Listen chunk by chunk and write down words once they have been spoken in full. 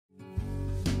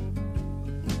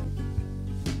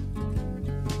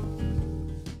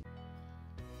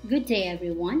Good day,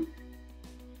 everyone.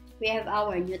 We have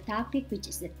our new topic, which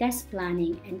is the test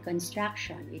planning and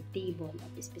construction with table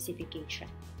of specification.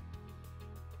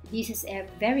 This is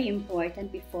very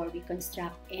important before we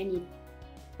construct any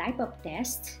type of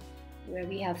test where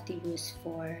we have to use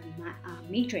for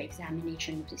major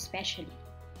examinations especially.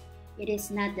 It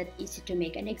is not that easy to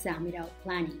make an exam without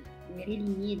planning. We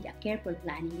really need a careful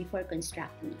planning before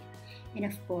constructing it. And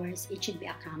of course, it should be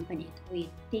accompanied with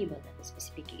table of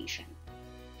specification.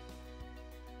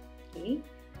 Okay,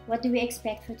 what do we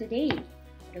expect for today?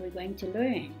 What are we going to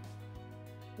learn?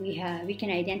 We can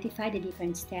identify the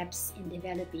different steps in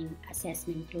developing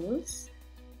assessment tools,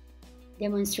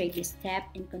 demonstrate the step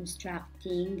in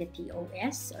constructing the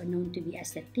TOS, or known to be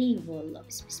as the table of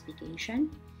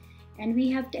specification, and we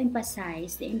have to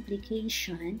emphasize the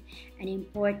implication and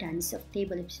importance of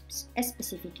table of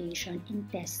specification in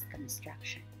test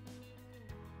construction.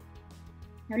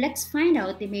 Now let's find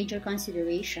out the major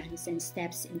considerations and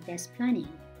steps in test planning.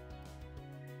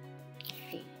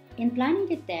 Okay. In planning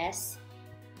the test,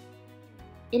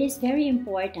 it is very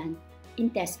important in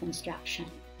test construction.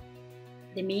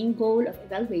 The main goal of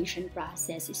evaluation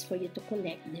process is for you to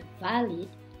collect the valid,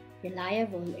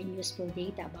 reliable, and useful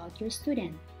data about your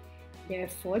student.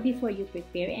 Therefore, before you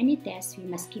prepare any test, we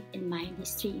must keep in mind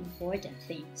these three important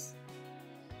things.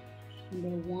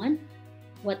 Number one,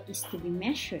 what is to be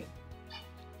measured?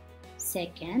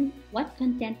 Second, what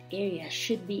content areas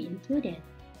should be included?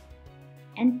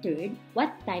 And third,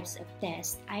 what types of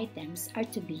test items are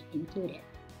to be included?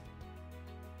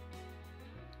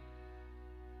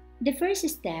 The first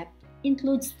step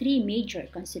includes three major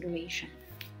considerations.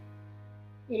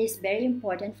 It is very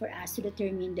important for us to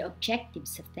determine the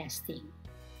objectives of testing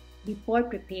before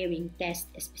preparing test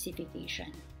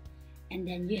specification. And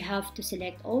then you have to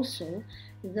select also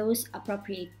those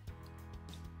appropriate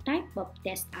type of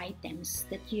test items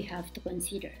that you have to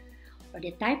consider, or the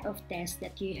type of test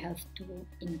that you have to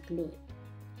include.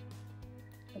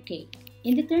 Okay,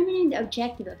 in determining the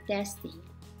objective of testing,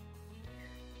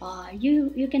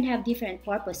 you can have different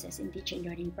purposes in teaching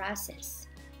learning process.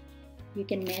 You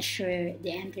can measure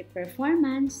the entry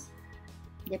performance,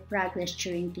 the progress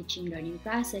during teaching learning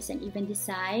process, and even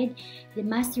decide the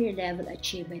mastery level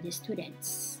achieved by the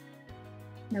students.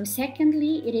 Now,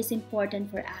 secondly, it is important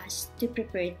for us to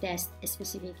prepare test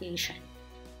specification.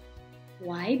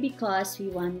 Why? Because we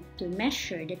want to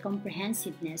measure the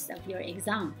comprehensiveness of your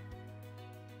exam.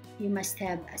 You must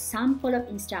have a sample of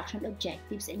instructional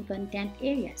objectives and content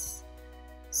areas.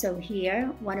 So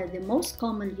here, one of the most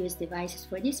commonly used devices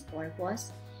for this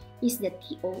purpose is the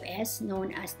TOS,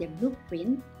 known as the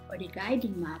blueprint or the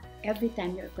guiding map every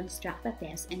time you construct a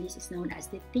test, and this is known as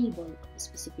the table of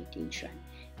specification,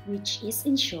 which is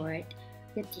in short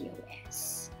the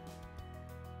TOS.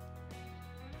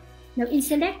 Now, in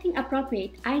selecting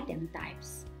appropriate item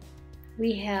types,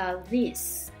 we have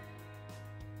this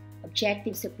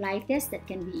objective supply test that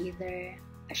can be either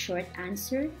a short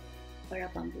answer or a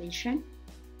completion,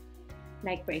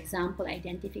 like for example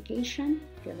identification,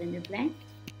 fill in the blank.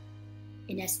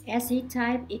 In an essay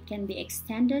type, it can be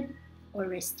extended or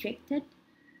restricted,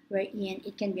 wherein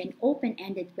it can be an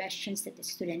open-ended questions that the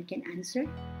student can answer.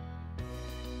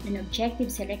 An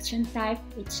objective selection type,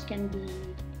 which can be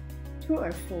true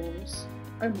or false,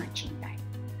 or matching type.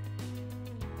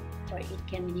 Or it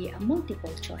can be a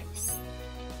multiple choice,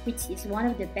 which is one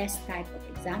of the best type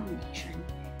of examination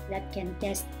that can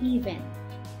test even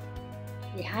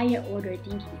the higher order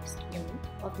thinking skill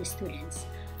of the students,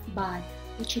 but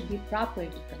it should be properly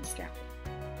constructed.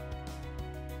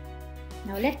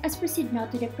 Now let us proceed now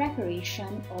to the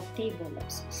preparation of table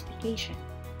of specification.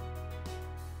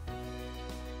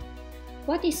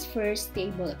 What is first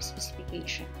table of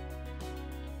specification?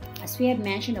 As we have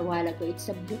mentioned a while ago, it's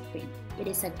a blueprint. It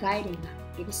is a guiding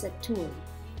map. It is a tool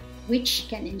which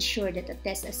can ensure that a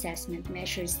test assessment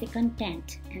measures the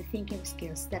content and thinking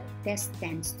skills that test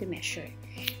tends to measure,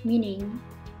 meaning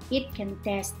it can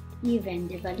test even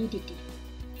the validity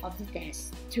of the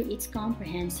test through its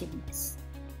comprehensiveness.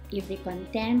 If the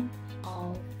content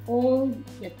of all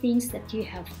the things that you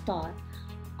have taught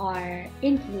are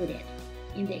included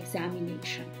in the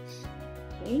examinations.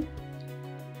 Okay?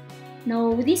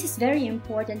 Now, this is very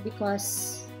important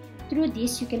because through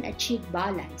this you can achieve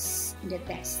balance in the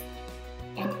test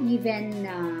and even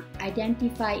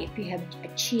identify if you have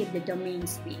achieved the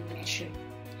domains being measured.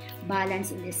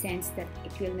 Balance in the sense that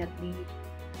it will not be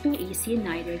too easy,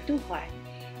 neither too hard,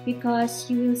 because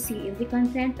you will see if the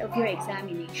content of your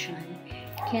examination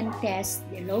can test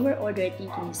the lower order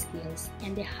thinking skills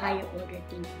and the higher order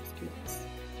thinking skills.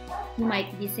 You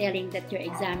might be saying that your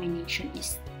examination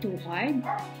is too hard,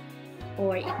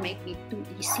 or it might be too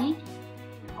easy,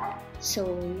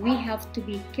 So we have to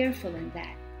be careful on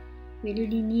that. We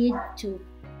really need to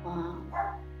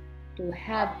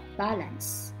have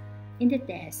balance in the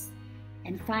test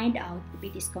and find out if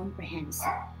it is comprehensive.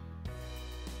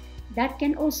 That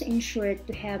can also ensure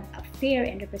to have a fair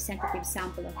and representative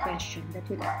sample of questions that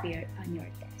will appear on your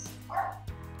test.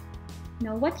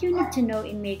 Now, what you need to know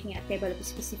in making a table of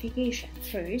specification.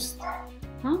 First,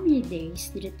 how many days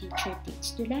did the teacher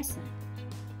teach the lesson?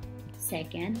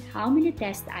 Second, how many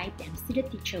test items did the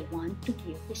teacher want to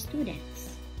give the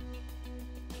students?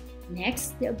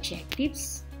 Next, the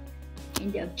objectives.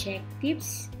 In the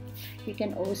objectives, you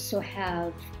can also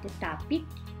have the topic.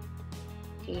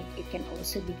 Okay, it can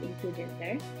also be included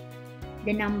there.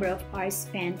 The number of hours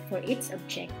spent for its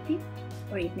objective,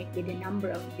 or it may be the number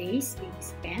of days being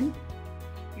spent,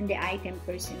 and the item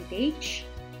percentage,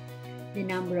 the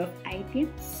number of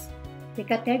items, the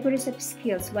categories of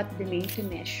skills, what domain to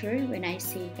measure. When I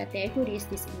say categories,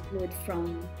 this include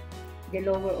from the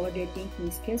lower order thinking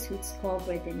skills, which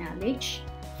cover the knowledge,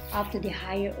 up to the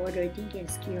higher order thinking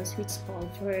skills, which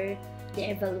cover the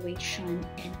evaluation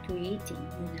and creating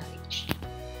new knowledge.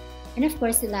 And of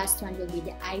course, the last one will be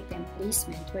the item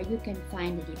placement, where you can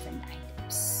find the different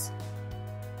items.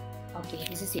 Okay,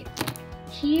 this is it.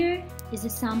 Here is a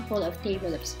sample of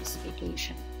table of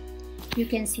specification. You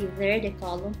can see there the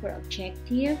column for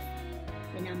objective,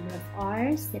 the number of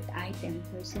hours, that item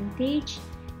percentage,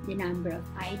 the number of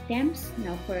items.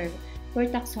 Now for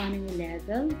taxonomy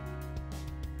level,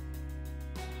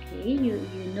 okay,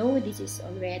 you know this is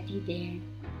already the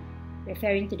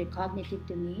referring to the cognitive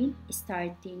domain,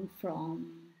 starting from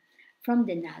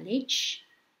the knowledge,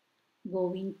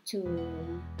 going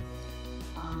to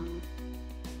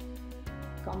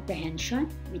comprehension,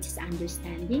 which is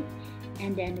understanding,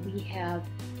 and then we have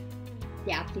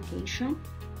the application,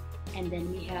 and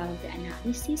then we have the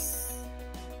analysis,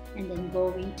 and then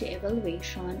going to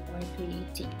evaluation or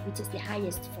creating, which is the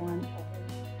highest form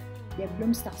of the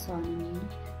Bloom's taxonomy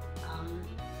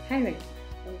hierarchy,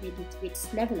 or with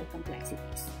its level of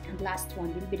complexities. And last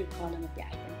one will be the column of the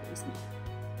item placement.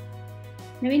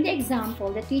 Now in the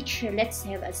example, the teacher, let's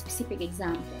have a specific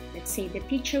example. Let's say the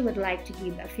teacher would like to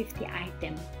give a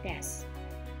 50-item test,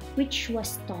 which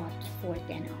was taught for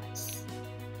 10 hours.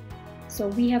 So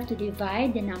we have to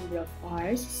divide the number of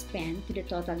hours spent to the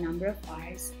total number of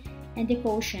hours, and the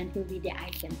quotient will be the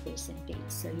item percentage.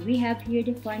 So we have here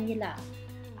the formula.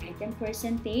 Item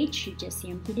percentage, you just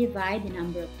simply divide the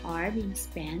number of hours being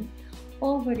spent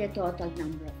over the total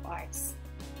number of hours.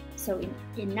 So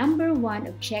in number 1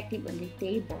 objective on the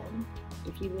table,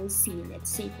 if you will see, let's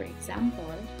say for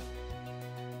example,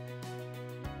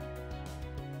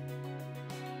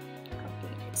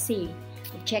 okay, let's see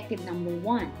objective number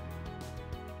 1,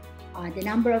 the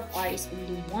number of hours is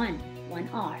only 1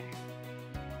 hour,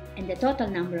 and the total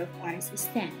number of hours is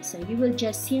 10. So you will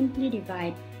just simply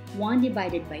divide 1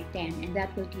 divided by 10, and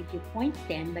that will give you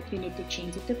 0.10, but you need to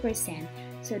change it to percent,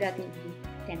 so that will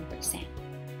be 10%.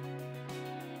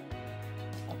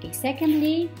 Okay,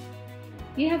 secondly,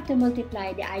 you have to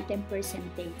multiply the item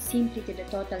percentage simply to the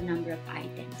total number of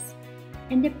items,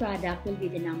 and the product will be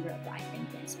the number of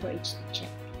items for each objective.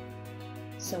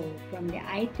 So from the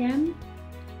item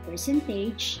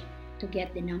percentage, to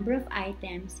get the number of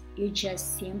items, you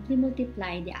just simply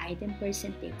multiply the item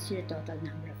percentage to the total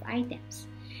number of items.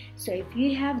 So if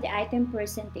you have the item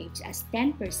percentage as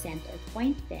 10% or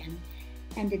 0.10,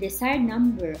 and the desired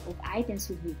number of items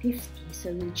will be 50,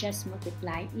 so we'll just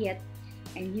multiply it,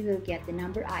 and you will get the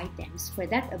number of items for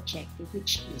that objective,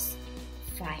 which is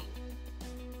 5.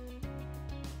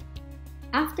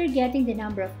 After getting the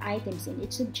number of items in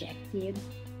each objective,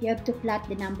 you have to plot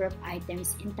the number of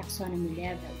items in taxonomy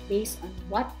level based on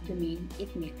what domain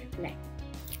it may reflect,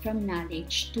 from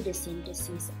knowledge to the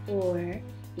synthesis, or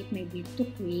it may be to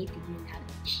create new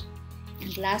knowledge.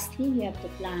 And lastly, you have to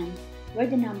plan where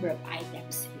the number of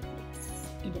items will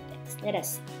be in the text. Let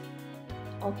us see.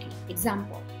 Okay,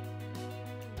 example.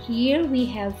 Here we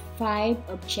have 5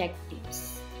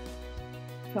 objectives.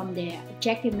 From the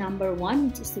objective number 1,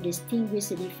 which is to distinguish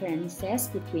the differences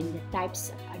between the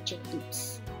types of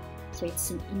adjectives. So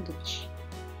it's in English.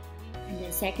 And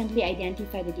then secondly,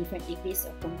 identify the different degrees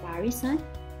of comparison.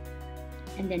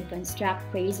 And then construct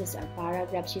phrases or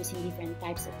paragraphs using different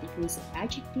types of degrees of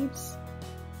adjectives.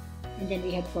 And then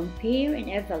we have compare and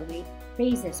evaluate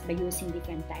phrases by using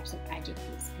different types of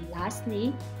adjectives. And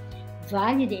lastly,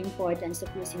 value the importance of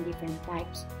using different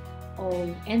types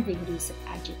and degrees of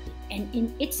adjective. And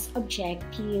in its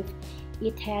objective,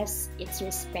 it has its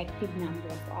respective number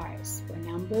of hours. For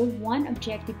number 1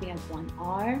 objective, we have 1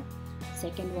 hour.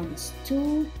 Second one is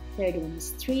 2. Third one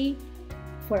is 3.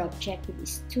 4 objective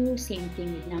is 2. Same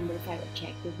thing with number 5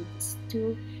 objective, it is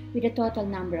 2, with a total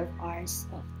number of R's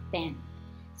of 10.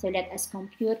 So let us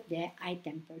compute the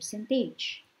item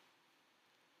percentage.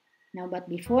 Now, but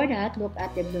before that, look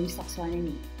at the Bloom's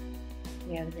taxonomy.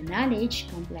 We have the knowledge,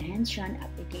 comprehension,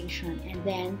 application, and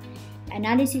then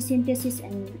analysis, synthesis,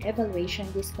 and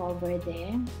evaluation discover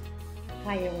the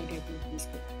higher order thinking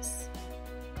skills.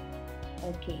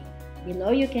 Okay,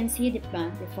 below you can see the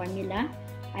formula.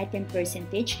 Item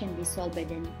percentage can be solved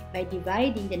by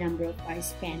dividing the number of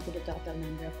R's spent to the total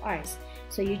number of R's.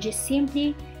 So you just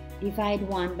simply divide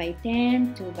 1 by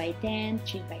 10, 2 by 10,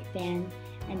 3 by 10,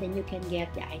 and then you can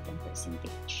get the item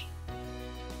percentage.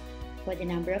 For the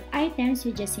number of items,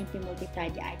 you just simply multiply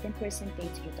the item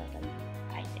percentage to the total number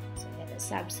of items. So let us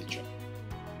substitute.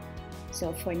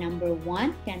 So for number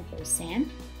 1, 10%,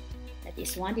 that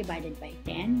is 1 divided by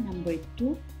 10. Number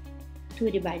 2, 2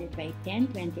 divided by 10,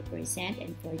 20%.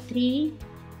 And for 3,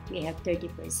 we have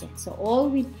 30%. So all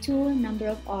with 2 number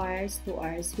of R's, 2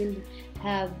 R's will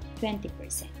have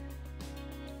 20%.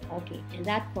 Okay, and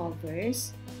that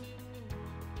covers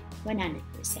 100%.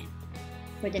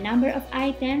 For the number of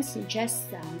items, you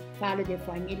just follow the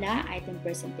formula, item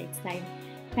percentage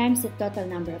times the total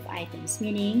number of items,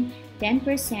 meaning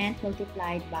 10%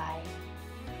 multiplied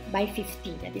by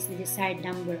 50. That is the desired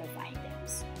number of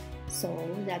items. So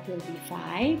that will be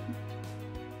 5.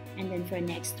 And then for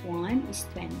next one is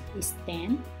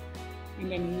 10.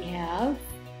 And then we have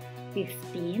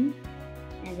 15.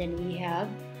 And then we have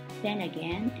 10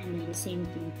 again. And then the same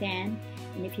thing, 10.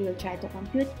 And if you will try to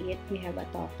compute it, we have a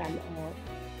total of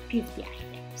 50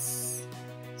 items.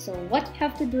 So what you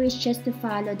have to do is just to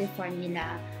follow the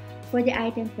formula for the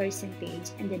item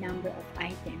percentage and the number of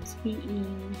items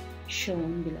being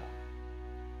shown below.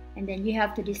 And then you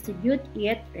have to distribute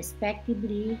it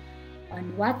respectively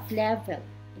on what level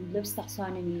in Bloom's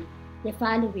taxonomy the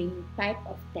following type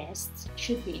of tests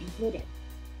should be included.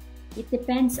 It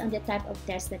depends on the type of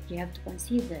test that you have to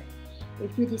consider.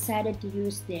 If you decided to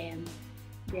use the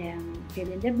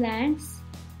fill in the blanks,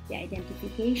 the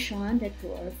identification, the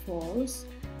true or false,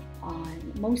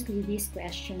 mostly these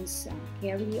questions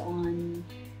carry on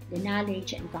the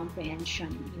knowledge and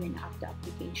comprehension even after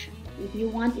application. But if you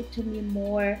want it to be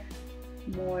more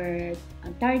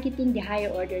targeting the higher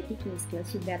order thinking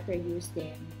skills, you better use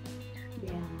the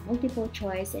multiple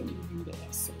choice and even the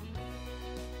essay.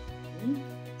 Okay?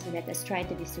 So let us try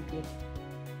to distribute.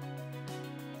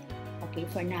 Okay,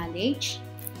 for knowledge,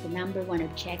 the number 1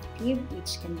 objective,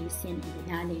 which can be seen in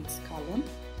the knowledge column.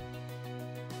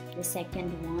 The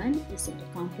second one is in the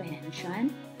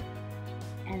comprehension.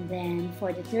 And then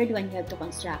for the third one, you have to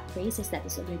construct phrases, that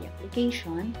is already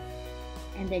application.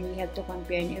 And then you have to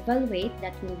compare and evaluate,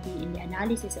 that will be in the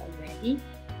analysis already.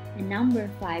 And number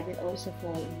 5 will also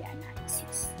fall in the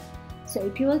analysis. So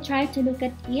if you will try to look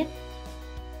at it,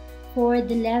 for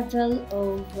the level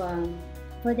of,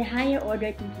 for the higher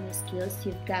order thinking skills,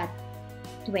 you've got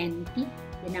 20,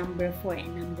 the number 4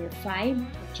 and number 5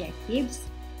 objectives.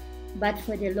 But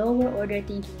for the lower order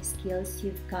thinking skills,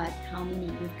 you've got how many?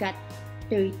 You've got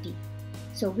 30.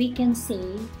 So we can say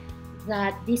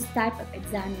that this type of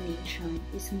examination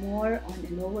is more on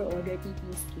the lower order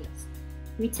thinking skills,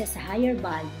 which has a higher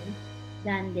value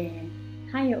than the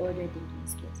higher order thinking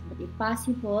skills. But if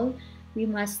possible, we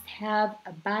must have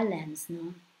a balance,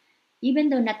 no? Even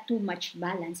though not too much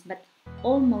balance, but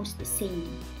almost the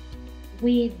same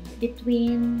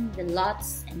between the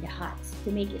lots and the hots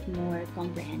to make it more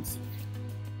comprehensive,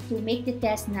 to make the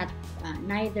test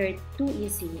neither too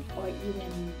easy or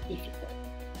even difficult.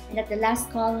 And at the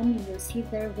last column, you will see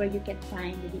there where you can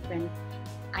find the different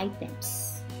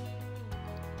items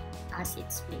as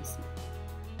its placement.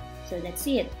 So that's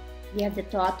it. We have the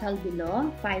total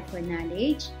below, 5 for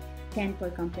knowledge, 10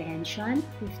 for comprehension,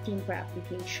 15 for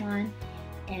application,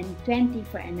 and 20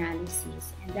 for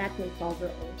analysis. And that will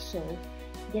cover also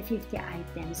the 50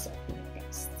 items of your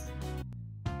test.